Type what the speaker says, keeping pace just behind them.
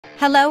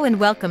Hello and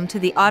welcome to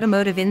the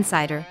Automotive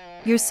Insider,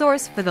 your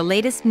source for the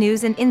latest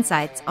news and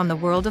insights on the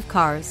world of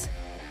cars.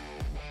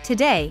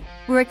 Today,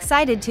 we're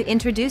excited to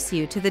introduce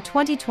you to the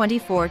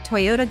 2024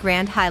 Toyota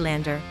Grand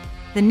Highlander,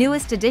 the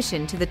newest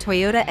addition to the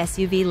Toyota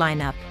SUV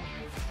lineup.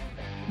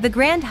 The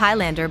Grand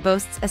Highlander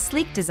boasts a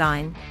sleek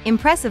design,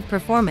 impressive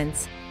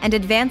performance, and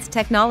advanced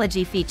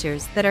technology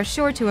features that are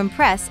sure to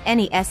impress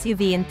any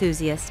SUV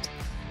enthusiast.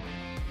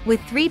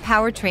 With 3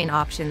 powertrain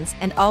options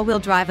and all-wheel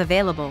drive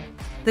available,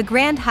 the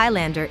Grand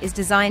Highlander is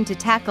designed to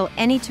tackle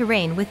any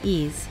terrain with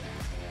ease.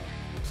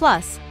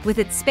 Plus, with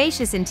its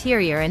spacious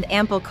interior and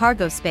ample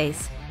cargo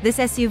space, this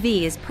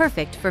SUV is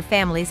perfect for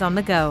families on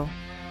the go.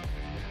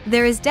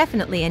 There is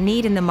definitely a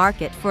need in the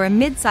market for a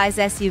mid-size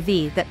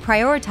SUV that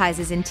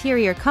prioritizes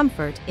interior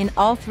comfort in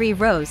all 3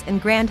 rows,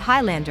 and Grand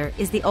Highlander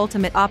is the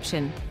ultimate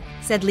option,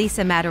 said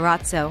Lisa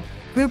Matarazzo,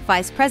 Group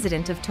Vice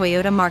President of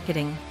Toyota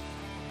Marketing.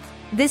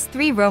 This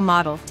 3-row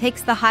model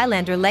takes the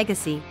Highlander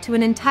legacy to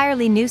an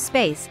entirely new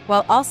space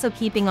while also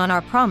keeping on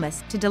our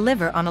promise to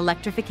deliver on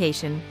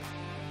electrification.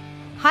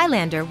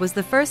 Highlander was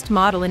the first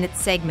model in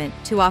its segment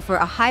to offer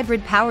a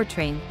hybrid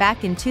powertrain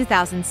back in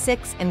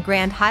 2006, and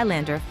Grand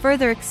Highlander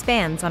further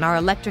expands on our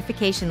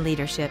electrification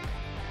leadership.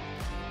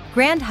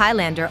 Grand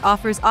Highlander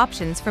offers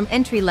options from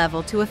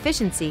entry-level to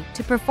efficiency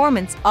to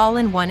performance, all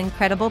in one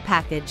incredible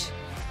package.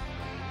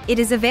 It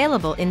is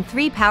available in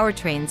 3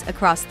 powertrains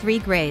across 3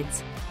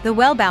 grades: the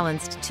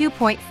well-balanced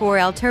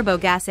 2.4L turbo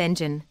gas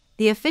engine,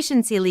 the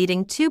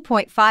efficiency-leading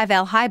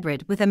 2.5L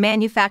hybrid with a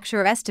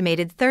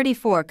manufacturer-estimated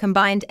 34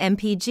 combined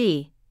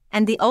mpg,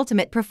 and the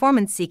ultimate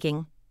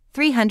performance-seeking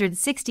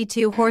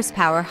 362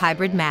 horsepower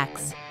hybrid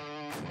max.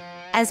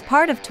 As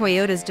part of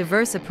Toyota's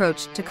diverse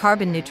approach to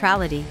carbon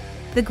neutrality,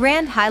 the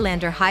Grand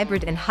Highlander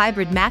Hybrid and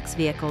Hybrid Max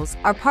vehicles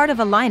are part of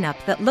a lineup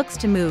that looks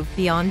to move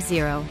beyond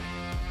zero.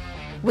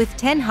 With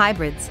 10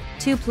 hybrids,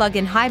 2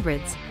 plug-in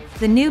hybrids,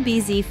 the new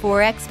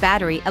BZ4X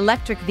battery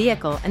electric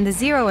vehicle, and the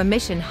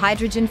zero-emission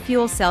hydrogen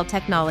fuel cell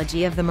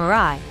technology of the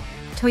Mirai,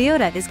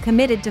 Toyota is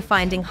committed to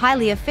finding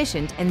highly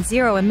efficient and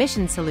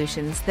zero-emission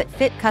solutions that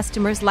fit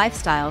customers'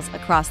 lifestyles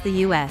across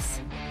the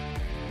U.S.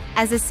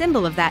 As a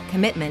symbol of that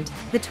commitment,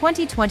 the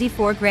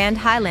 2024 Grand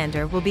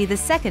Highlander will be the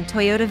second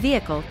Toyota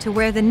vehicle to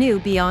wear the new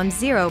Beyond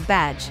Zero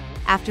badge,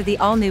 after the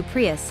all-new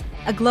Prius,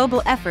 a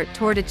global effort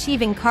toward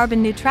achieving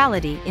carbon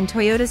neutrality in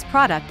Toyota's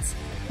products,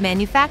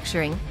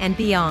 manufacturing, and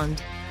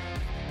beyond.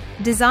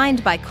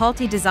 Designed by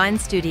Culti Design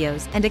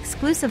Studios and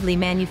exclusively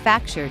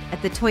manufactured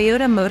at the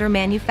Toyota Motor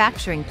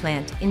Manufacturing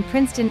Plant in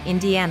Princeton,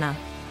 Indiana,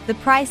 the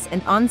price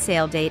and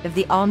on-sale date of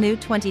the all-new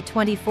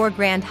 2024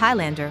 Grand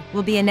Highlander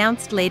will be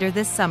announced later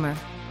this summer.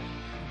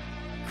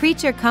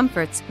 Creature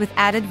comforts with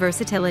added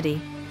versatility.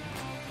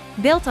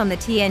 Built on the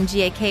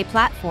TNGA-K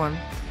platform,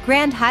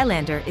 Grand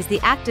Highlander is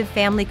the active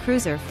family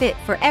cruiser fit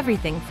for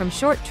everything from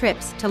short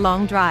trips to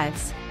long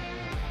drives.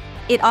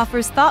 It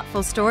offers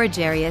thoughtful storage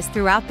areas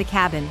throughout the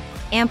cabin,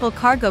 ample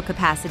cargo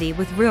capacity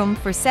with room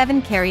for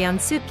 7 carry-on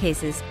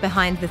suitcases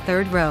behind the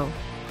 3rd row.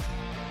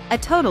 A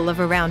total of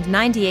around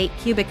 98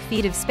 cubic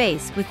feet of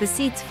space with the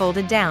seats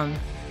folded down,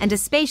 and a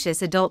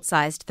spacious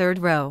adult-sized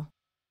 3rd row.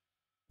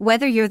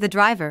 Whether you're the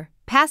driver,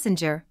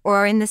 passenger, or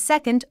are in the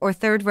 2nd or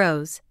 3rd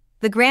rows,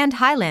 the Grand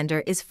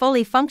Highlander is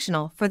fully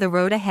functional for the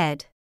road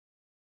ahead.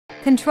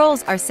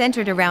 Controls are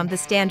centered around the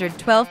standard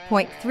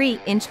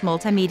 12.3-inch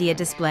multimedia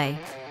display.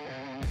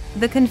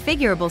 The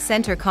configurable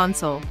center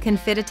console can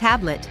fit a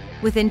tablet,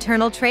 with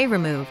internal tray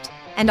removed,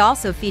 and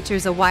also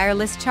features a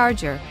wireless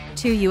charger,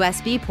 2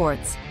 USB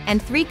ports,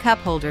 and 3 cup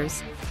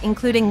holders,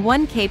 including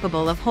one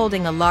capable of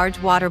holding a large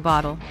water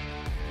bottle.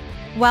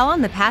 While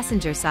on the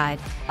passenger side,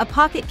 a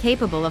pocket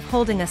capable of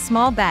holding a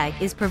small bag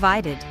is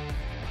provided.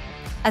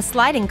 A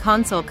sliding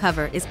console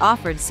cover is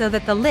offered so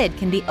that the lid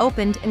can be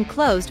opened and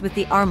closed with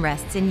the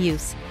armrests in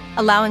use,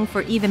 allowing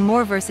for even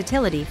more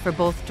versatility for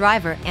both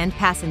driver and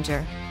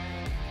passenger.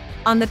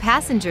 On the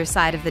passenger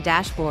side of the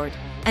dashboard,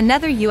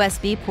 another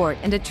USB port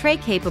and a tray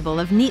capable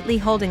of neatly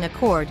holding a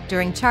cord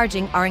during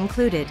charging are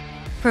included,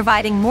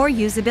 providing more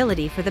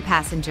usability for the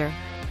passenger.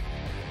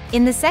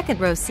 In the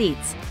 2nd row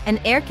seats, an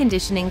air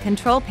conditioning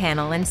control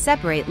panel and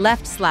separate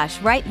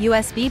left/right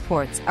USB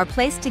ports are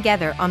placed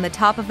together on the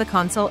top of the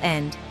console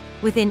end,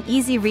 within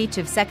easy reach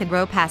of 2nd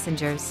row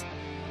passengers.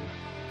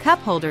 Cup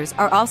holders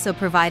are also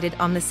provided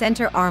on the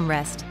center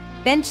armrest,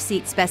 bench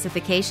seat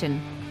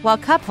specification, while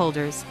cup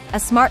holders, a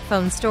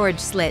smartphone storage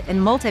slit,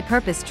 and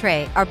multi-purpose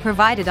tray are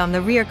provided on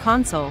the rear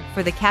console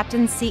for the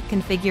captain's seat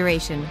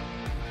configuration.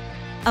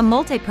 A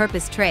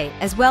multi-purpose tray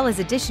as well as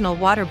additional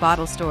water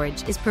bottle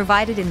storage is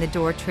provided in the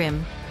door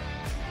trim.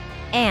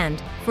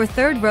 And, for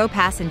 3rd row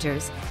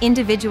passengers,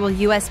 individual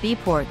USB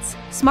ports,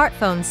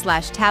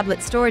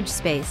 smartphone/tablet storage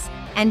space,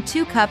 and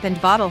 2 cup and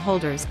bottle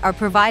holders are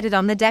provided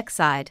on the deck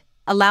side,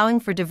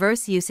 allowing for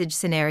diverse usage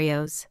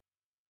scenarios.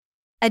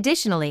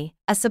 Additionally,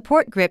 a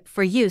support grip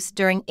for use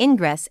during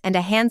ingress and a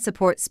hand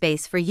support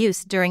space for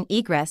use during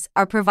egress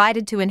are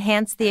provided to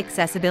enhance the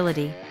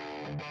accessibility.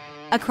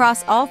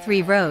 Across all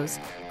 3 rows,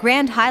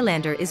 Grand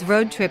Highlander is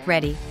road trip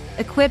ready,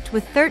 equipped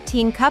with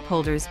 13 cup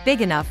holders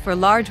big enough for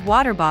large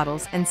water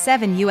bottles and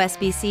 7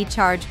 USB-C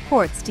charge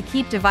ports to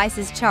keep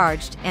devices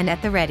charged and at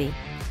the ready.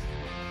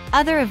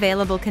 Other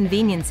available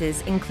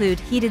conveniences include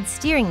heated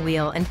steering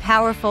wheel and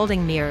power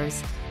folding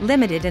mirrors,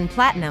 limited and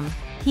platinum,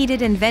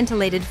 heated and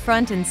ventilated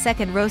front and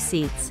second row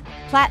seats,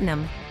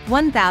 platinum,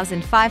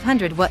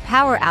 1,500 watt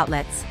power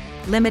outlets,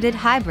 limited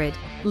hybrid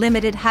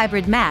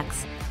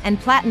max, and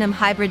platinum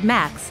hybrid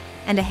max,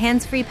 and a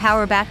hands-free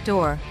power back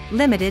door,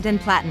 limited and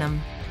platinum.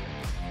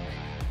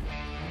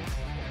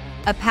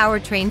 A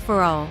powertrain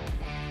for all.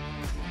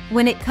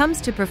 When it comes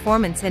to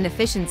performance and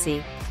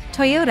efficiency,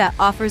 Toyota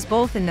offers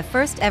both in the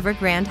first ever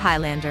Grand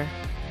Highlander.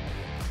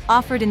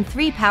 Offered in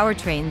 3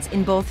 powertrains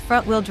in both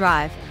front-wheel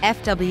drive,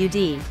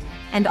 FWD,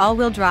 and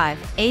all-wheel drive,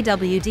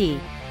 AWD,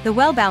 the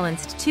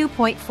well-balanced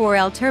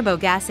 2.4L turbo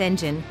gas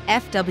engine,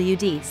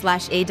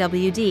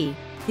 FWD/AWD,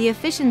 the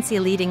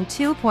efficiency-leading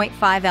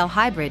 2.5L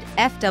hybrid,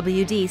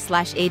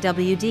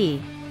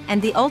 FWD/AWD,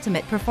 and the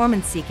ultimate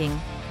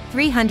performance-seeking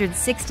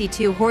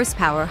 362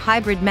 horsepower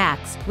hybrid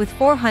max with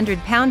 400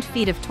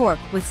 pound-feet of torque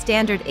with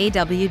standard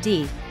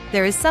AWD,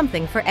 there is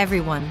something for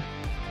everyone.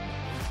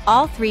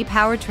 All 3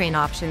 powertrain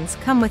options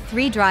come with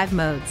 3 drive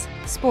modes,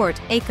 Sport,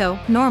 Eco,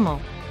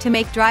 Normal, to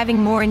make driving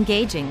more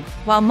engaging,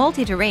 while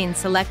multi-terrain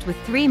select with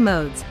 3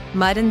 modes,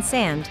 Mud and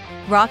Sand,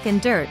 Rock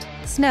and Dirt,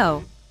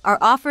 Snow, are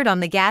offered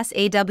on the gas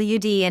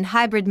AWD and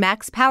hybrid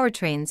max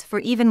powertrains for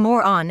even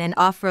more on- and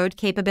off-road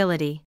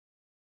capability.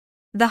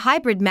 The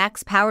hybrid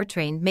max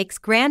powertrain makes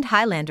Grand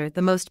Highlander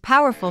the most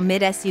powerful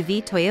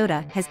mid-SUV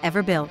Toyota has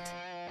ever built.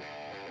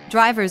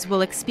 Drivers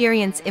will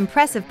experience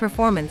impressive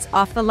performance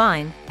off the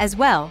line, as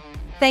well,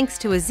 thanks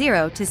to a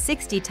 0 to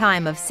 60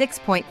 time of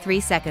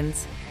 6.3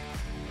 seconds.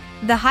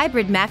 The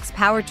hybrid max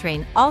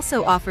powertrain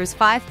also offers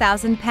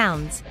 5,000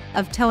 pounds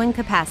of towing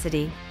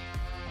capacity.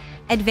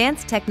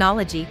 Advanced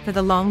technology for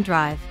the long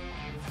drive.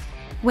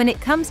 When it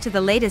comes to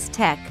the latest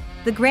tech,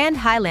 the Grand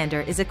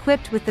Highlander is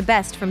equipped with the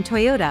best from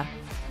Toyota,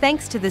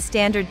 thanks to the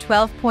standard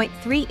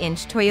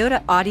 12.3-inch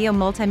Toyota audio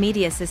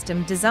multimedia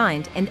system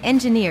designed and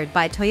engineered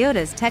by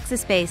Toyota's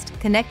Texas-based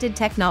Connected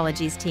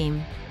Technologies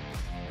team.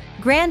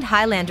 Grand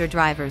Highlander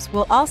drivers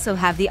will also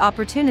have the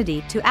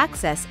opportunity to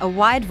access a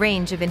wide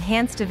range of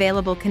enhanced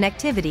available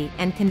connectivity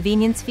and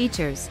convenience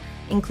features,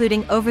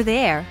 including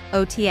over-the-air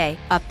 (OTA)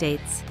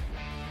 updates.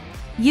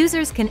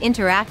 Users can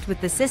interact with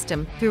the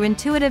system through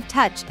intuitive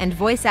touch and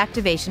voice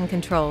activation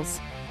controls.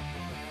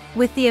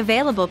 With the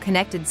available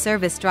connected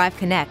service Drive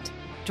Connect,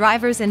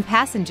 drivers and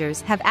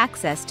passengers have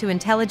access to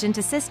Intelligent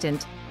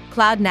Assistant,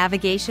 Cloud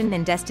Navigation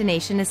and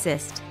Destination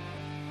Assist.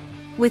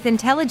 With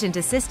Intelligent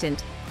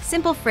Assistant,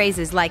 simple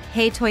phrases like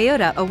 "Hey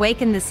Toyota"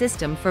 awaken the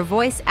system for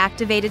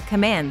voice-activated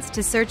commands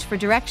to search for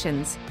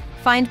directions,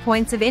 find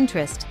points of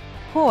interest,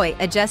 "Hoi"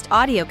 adjust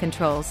audio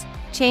controls,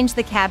 change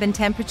the cabin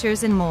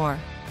temperatures and more.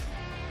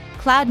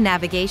 Cloud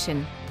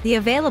Navigation, the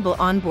available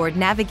onboard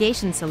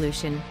navigation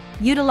solution,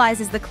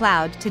 utilizes the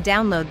cloud to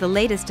download the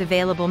latest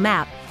available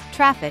map,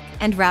 traffic,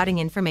 and routing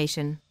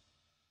information.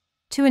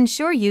 To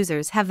ensure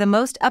users have the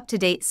most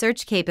up-to-date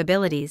search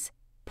capabilities,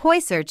 POI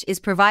Search is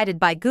provided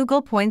by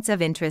Google Points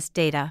of Interest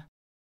data.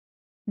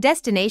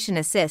 Destination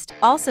Assist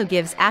also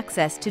gives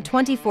access to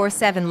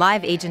 24/7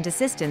 live agent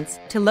assistance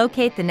to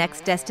locate the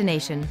next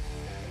destination.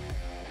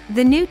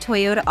 The new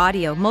Toyota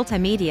Audio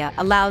Multimedia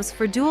allows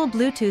for dual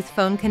Bluetooth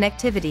phone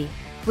connectivity,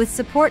 with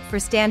support for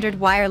standard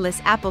wireless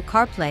Apple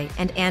CarPlay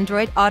and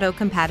Android Auto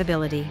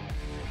compatibility.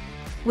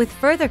 With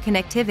further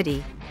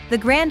connectivity, the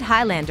Grand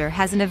Highlander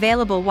has an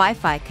available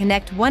Wi-Fi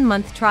Connect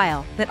 1-month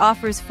trial that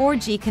offers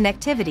 4G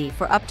connectivity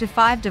for up to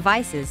 5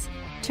 devices,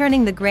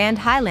 turning the Grand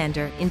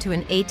Highlander into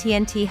an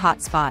AT&T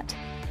hotspot.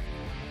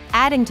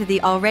 Adding to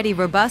the already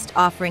robust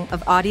offering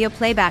of audio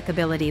playback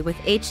ability with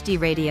HD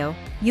radio,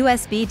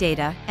 USB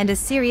data, and a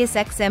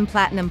SiriusXM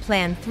Platinum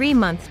Plan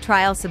 3-month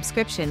trial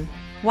subscription,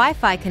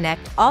 Wi-Fi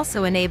Connect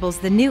also enables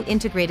the new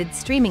integrated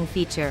streaming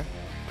feature,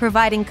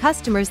 providing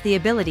customers the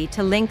ability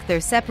to link their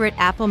separate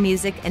Apple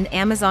Music and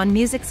Amazon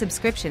Music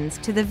subscriptions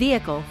to the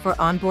vehicle for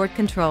onboard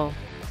control.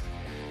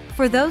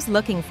 For those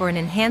looking for an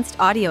enhanced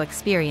audio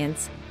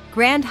experience,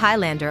 Grand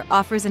Highlander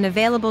offers an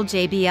available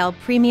JBL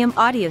premium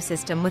audio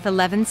system with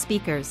 11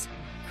 speakers,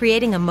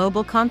 creating a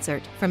mobile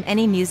concert from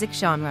any music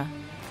genre.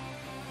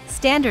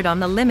 Standard on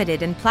the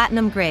limited and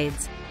platinum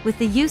grades, with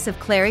the use of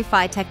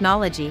Clarify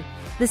technology,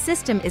 the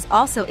system is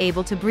also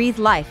able to breathe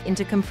life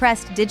into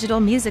compressed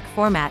digital music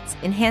formats,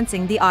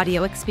 enhancing the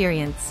audio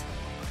experience.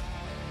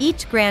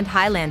 Each Grand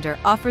Highlander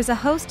offers a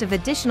host of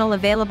additional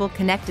available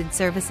connected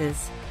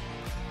services.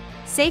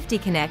 Safety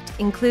Connect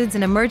includes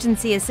an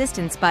emergency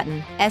assistance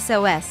button,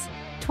 SOS,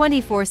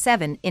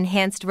 24/7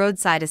 enhanced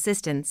roadside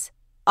assistance,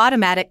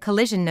 automatic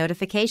collision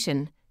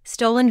notification,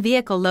 stolen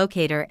vehicle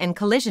locator and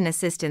collision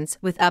assistance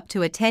with up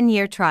to a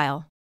 10-year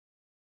trial.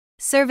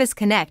 Service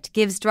Connect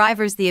gives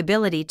drivers the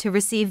ability to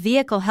receive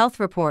vehicle health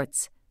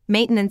reports,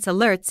 maintenance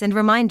alerts and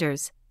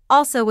reminders,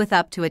 also with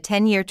up to a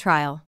 10-year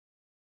trial.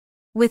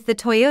 With the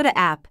Toyota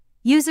app,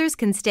 users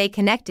can stay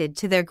connected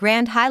to their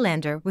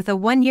Grandhighlander with a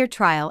 1-year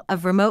trial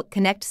of Remote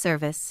Connect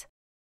service.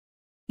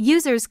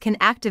 Users can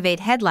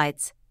activate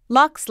headlights,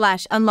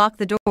 lock/unlock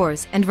the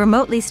doors, and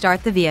remotely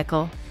start the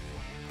vehicle.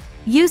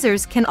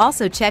 Users can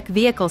also check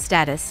vehicle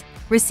status,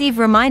 receive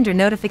reminder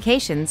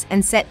notifications,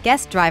 and set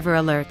guest driver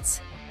alerts.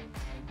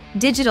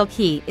 Digital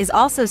key is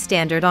also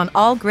standard on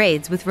all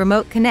grades with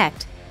Remote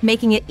Connect,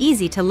 making it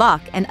easy to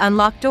lock and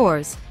unlock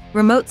doors,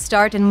 remote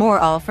start, and more,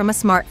 all from a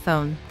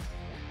smartphone.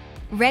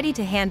 Ready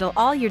to handle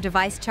all your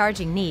device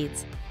charging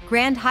needs,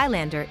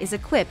 Grandhighlander is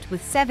equipped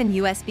with 7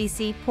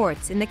 USB-C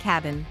ports in the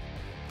cabin.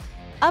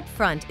 Up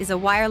front is a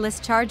wireless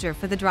charger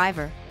for the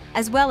driver,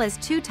 as well as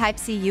 2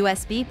 Type-C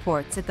USB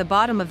ports at the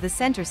bottom of the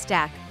center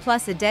stack,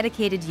 plus a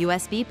dedicated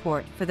USB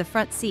port for the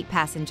front seat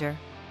passenger.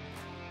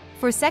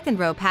 For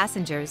second-row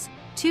passengers,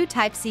 2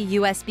 Type-C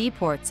USB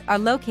ports are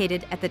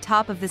located at the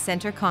top of the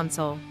center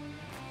console.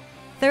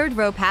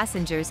 Third-row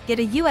passengers get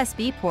a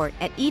USB port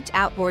at each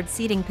outboard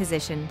seating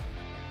position.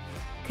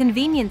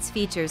 Convenience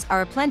features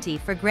are aplenty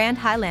for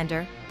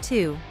Grandhighlander,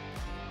 too.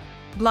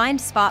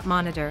 Blind Spot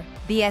Monitor,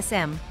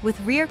 BSM, with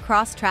Rear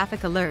Cross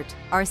Traffic Alert,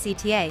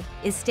 RCTA,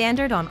 is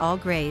standard on all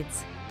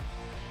grades.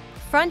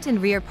 Front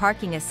and rear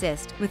parking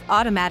assist with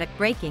automatic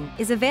braking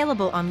is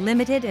available on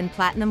limited and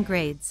platinum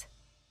grades.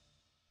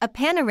 A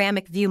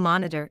panoramic view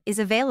monitor is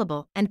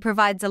available and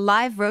provides a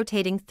live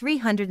rotating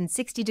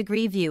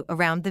 360-degree view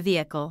around the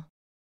vehicle.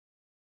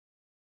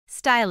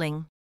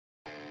 Styling.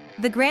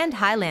 The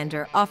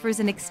Grandhighlander offers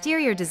an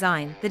exterior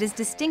design that is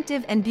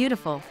distinctive and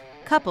beautiful,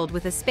 coupled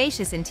with a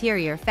spacious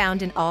interior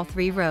found in all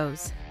 3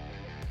 rows.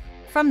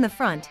 From the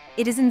front,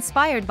 it is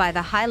inspired by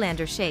the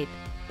Highlander shape,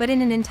 but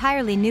in an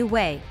entirely new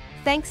way,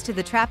 thanks to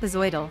the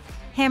trapezoidal,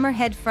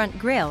 hammerhead front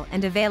grille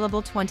and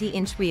available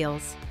 20-inch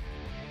wheels.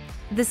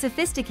 The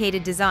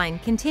sophisticated design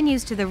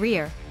continues to the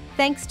rear,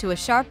 thanks to a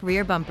sharp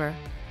rear bumper.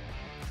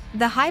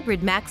 The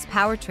Hybrid Max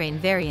powertrain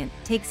variant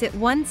takes it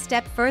one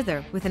step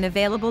further with an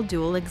available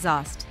dual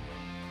exhaust.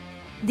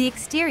 The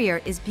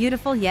exterior is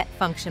beautiful yet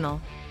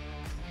functional.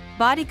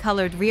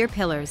 Body-colored rear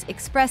pillars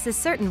express a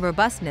certain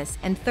robustness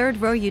and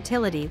third-row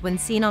utility when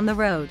seen on the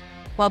road,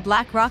 while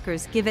black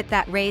rockers give it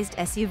that raised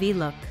SUV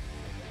look.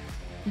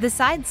 The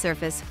side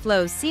surface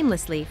flows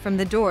seamlessly from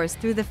the doors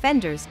through the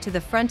fenders to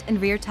the front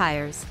and rear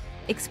tires,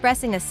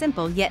 expressing a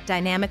simple yet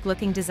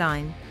dynamic-looking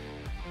design.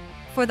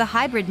 For the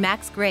Hybrid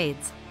Max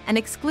grades, an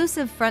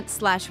exclusive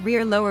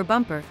front/rear lower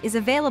bumper is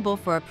available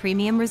for a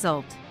premium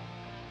result.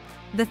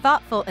 The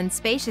thoughtful and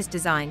spacious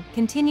design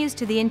continues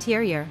to the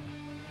interior.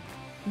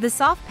 The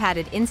soft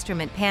padded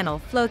instrument panel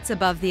floats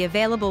above the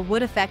available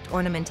wood effect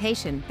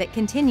ornamentation that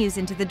continues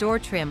into the door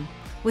trim,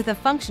 with a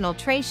functional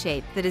tray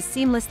shape that is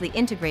seamlessly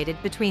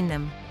integrated between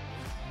them.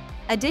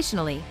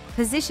 Additionally,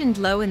 positioned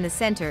low in the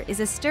center is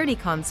a sturdy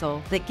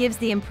console that gives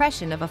the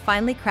impression of a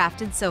finely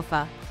crafted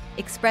sofa,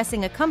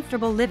 expressing a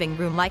comfortable living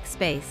room-like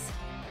space.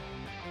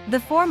 The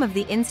form of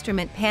the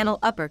instrument panel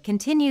upper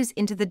continues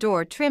into the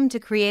door trim to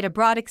create a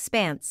broad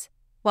expanse,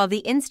 while the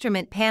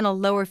instrument panel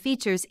lower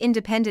features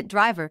independent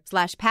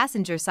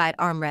driver/passenger side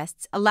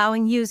armrests,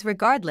 allowing use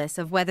regardless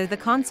of whether the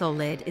console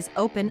lid is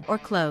open or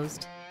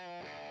closed.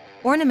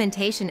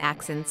 Ornamentation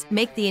accents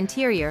make the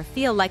interior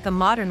feel like a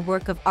modern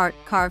work of art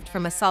carved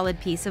from a solid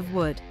piece of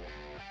wood.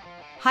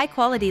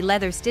 High-quality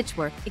leather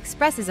stitchwork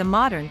expresses a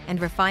modern and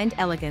refined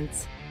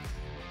elegance.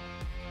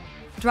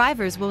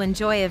 Drivers will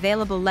enjoy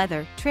available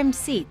leather-trimmed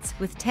seats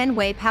with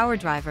 10-way power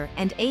driver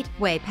and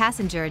 8-way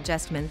passenger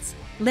adjustments,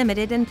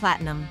 limited and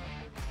platinum.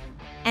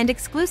 And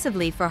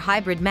exclusively for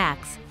Hybrid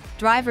Max,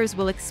 drivers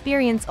will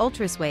experience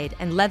ultra-suede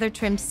and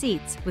leather-trimmed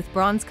seats with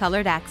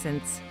bronze-colored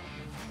accents.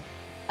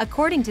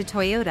 According to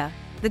Toyota,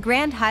 the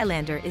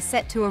Grandhighlander is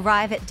set to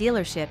arrive at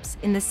dealerships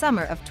in the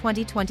summer of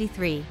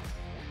 2023.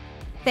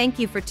 Thank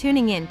you for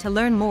tuning in to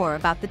learn more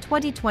about the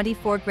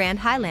 2024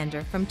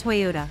 Grandhighlander from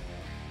Toyota.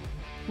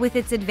 With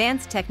its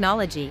advanced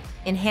technology,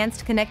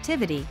 enhanced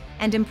connectivity,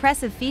 and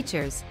impressive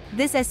features,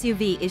 this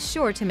SUV is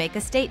sure to make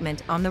a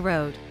statement on the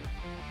road.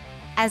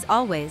 As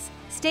always,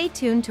 stay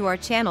tuned to our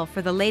channel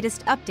for the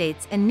latest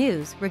updates and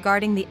news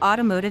regarding the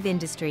automotive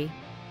industry.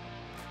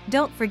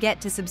 Don't forget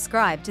to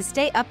subscribe to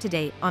stay up to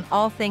date on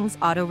all things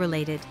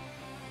auto-related.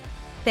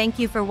 Thank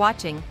you for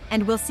watching,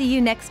 and we'll see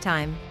you next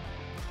time.